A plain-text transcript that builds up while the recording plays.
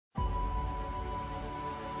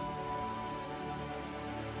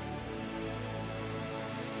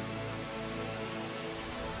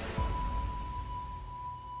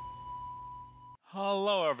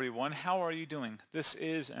Hello everyone, how are you doing? This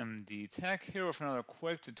is MD Tech here with another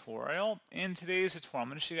quick tutorial. In today's tutorial, I'm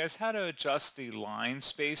going to show you guys how to adjust the line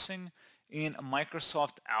spacing in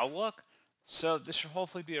Microsoft Outlook. So this should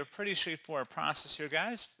hopefully be a pretty straightforward process here,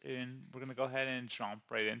 guys, and we're going to go ahead and jump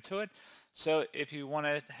right into it. So if you want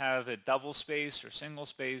to have a double space or single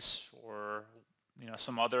space or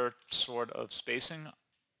some other sort of spacing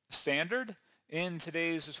standard, in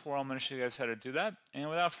today's tutorial, I'm going to show you guys how to do that. And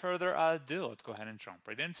without further ado, let's go ahead and jump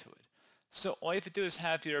right into it. So all you have to do is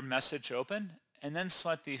have your message open and then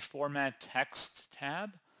select the Format Text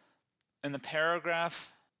tab. In the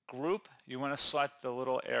paragraph group, you want to select the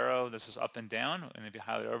little arrow that says up and down, and if you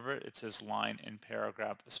highlight over it, it says line and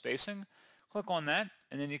paragraph spacing. Click on that,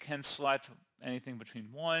 and then you can select anything between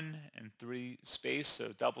 1 and 3 space,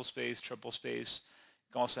 so double space, triple space.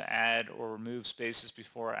 You can also add or remove spaces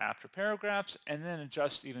before or after paragraphs, and then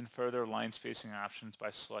adjust even further line spacing options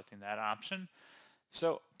by selecting that option.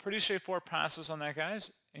 So pretty straightforward process on that,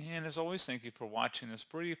 guys. And as always, thank you for watching this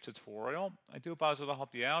brief tutorial. I do hope I was able to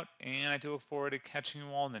help you out, and I do look forward to catching you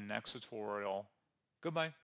all in the next tutorial. Goodbye.